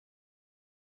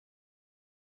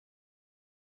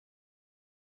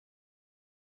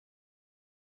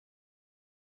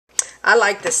I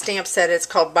like the stamp set. It's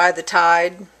called By the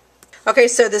Tide. Okay,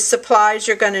 so the supplies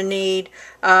you're going to need,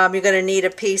 you're going to need a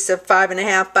piece of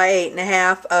 5.5 by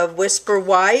 8.5 of Whisper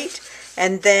White,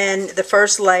 and then the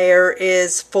first layer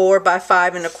is 4 by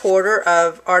 5.25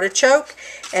 of artichoke,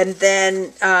 and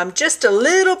then just a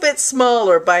little bit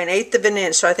smaller by 1/8 of an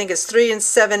inch, so I think it's 3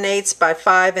 7/8 by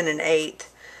 5 1/8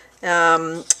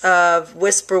 of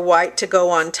Whisper White to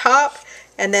go on top,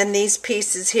 and then these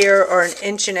pieces here are 1.5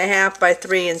 inches by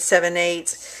 3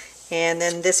 7/8. And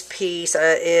then this piece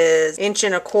is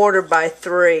 1.25 inches by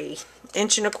 3. 1.25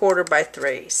 inches by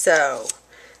 3. So,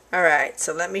 alright,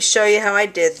 so let me show you how I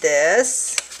did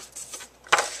this.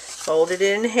 Folded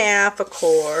it in half, of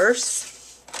course.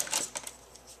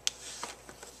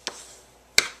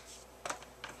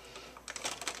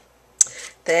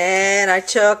 Then I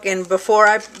took, and before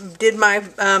I did my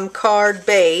card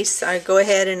base, I go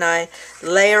ahead and I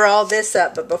layer all this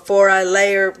up. But before I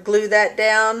glue that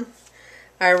down,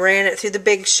 I ran it through the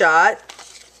Big Shot.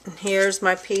 And here's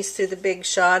my piece through the Big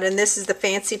Shot, and this is the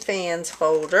Fancy Fans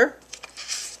folder.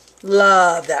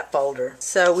 Love that folder.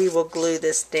 So we will glue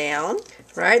this down.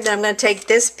 Right, then I'm going to take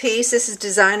this piece. This is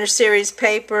Designer Series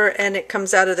paper, and it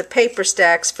comes out of the paper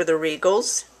stacks for the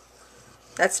Regals.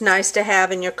 That's nice to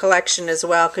have in your collection as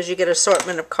well, because you get an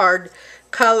assortment of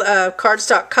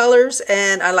cardstock colors,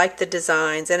 and I like the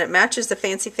designs, and it matches the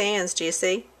Fancy Fans. Do you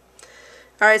see?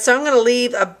 Alright, so I'm going to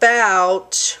leave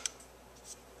about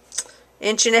 1.5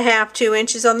 inches, 2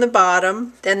 inches on the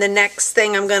bottom. Then the next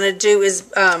thing I'm going to do is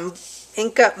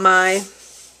ink up my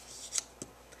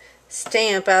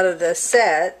stamp out of the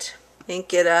set.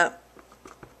 Ink it up.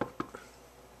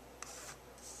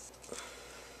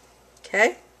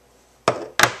 Okay.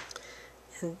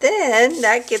 And then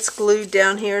that gets glued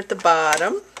down here at the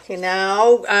bottom. Okay,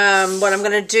 now what I'm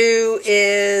going to do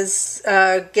is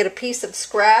get a piece of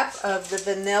scrap of the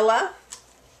vanilla,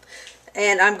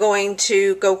 and I'm going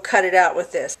to go cut it out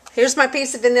with this. Here's my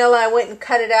piece of vanilla. I went and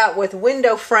cut it out with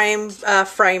window frame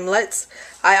framelits.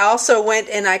 I also went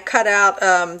and I cut out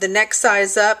the neck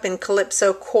size up in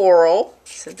Calypso coral.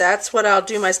 So that's what I'll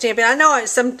do my stamping. I know I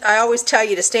always tell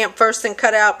you to stamp first and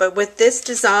cut out, but with this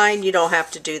design you don't have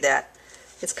to do that.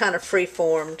 It's kind of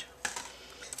free-formed.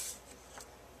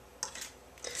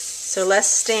 So let's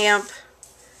stamp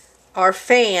our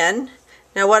fan.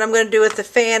 Now what I'm going to do with the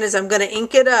fan is I'm going to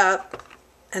ink it up,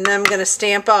 and then I'm going to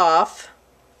stamp off.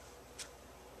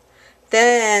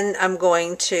 Then I'm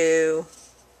going to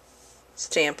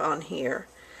stamp on here.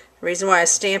 The reason why I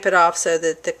stamp it off so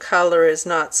that the color is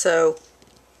not so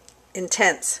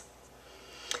intense.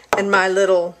 And my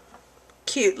little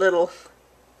cute little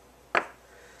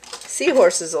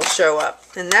seahorses will show up,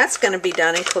 and that's going to be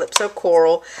done in Calypso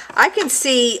coral. I can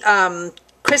see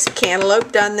crisp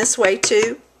cantaloupe done this way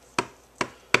too.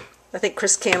 I think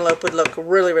crisp cantaloupe would look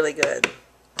really, really good.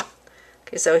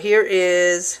 Okay, so here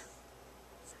is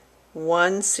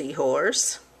one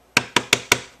seahorse. I'm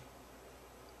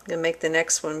going to make the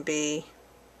next one be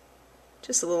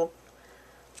just a little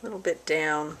bit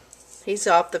down. He's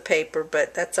off the paper,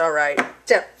 but that's alright.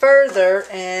 Step further,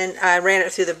 and I ran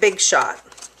it through the Big Shot.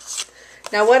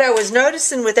 Now what I was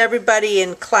noticing with everybody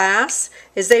in class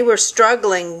is they were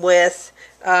struggling with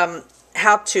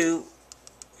how to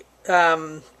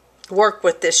work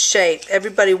with this shape.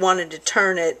 Everybody wanted to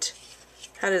turn it,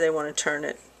 how do they want to turn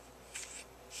it?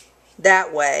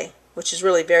 That way, which is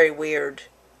really very weird.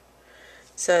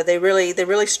 So they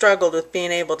really struggled with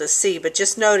being able to see, but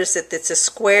just notice that it's a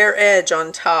square edge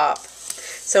on top.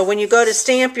 So when you go to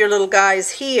stamp your little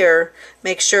guys here,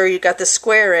 make sure you got the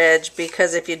square edge,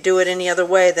 because if you do it any other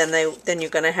way, then you're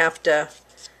going to have to,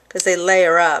 because they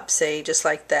layer up, see, just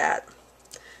like that,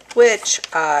 which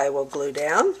I will glue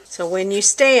down. So when you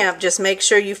stamp, just make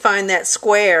sure you find that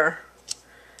square,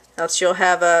 else you'll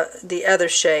have the other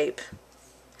shape.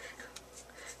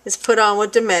 It's put on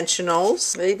with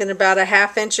dimensionals, leaving about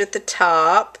 1/2 inch at the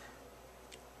top.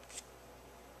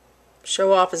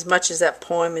 Show off as much of that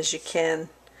poem as you can.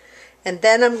 And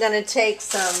then I'm going to take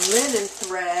some linen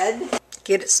thread,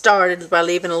 get it started by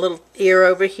leaving a little ear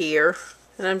over here,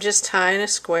 and I'm just tying a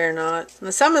square knot.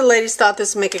 Now, some of the ladies thought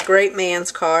this would make a great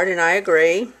man's card, and I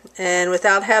agree. And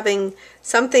without having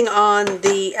something on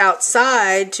the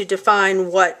outside to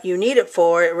define what you need it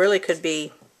for, it really could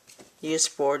be used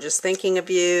for just thinking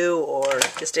of you or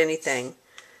just anything.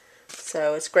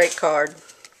 So it's a great card.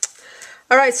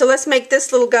 Alright, so let's make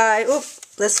this little guy,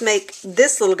 let's make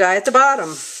this little guy at the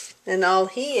bottom. And all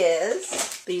he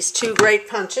is, these two great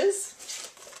punches.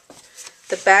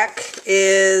 The back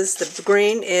is, the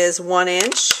green is 1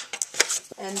 inch.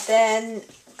 And then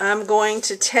I'm going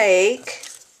to take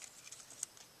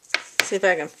See if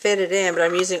I can fit it in, but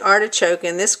I'm using artichoke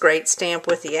in this great stamp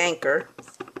with the anchor.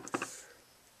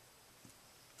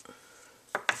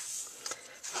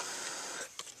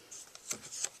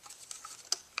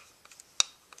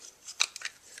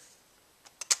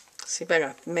 See if I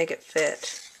can make it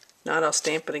fit. Not, I'll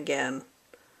stamp it again.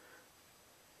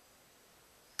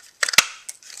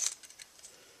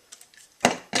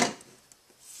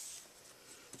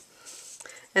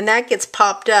 And that gets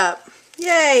popped up.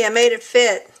 Yay, I made it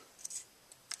fit.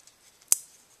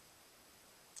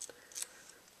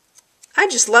 I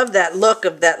just love that look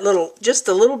of that little, just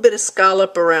a little bit of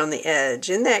scallop around the edge.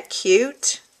 Isn't that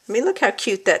cute? I mean, look how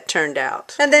cute that turned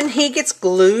out. And then he gets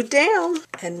glued down.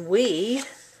 And we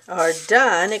are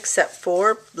done, except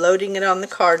for loading it on the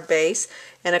card base.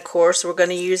 And of course, we're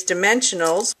going to use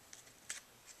dimensionals.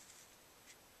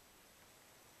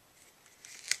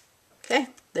 Okay,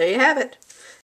 there you have it.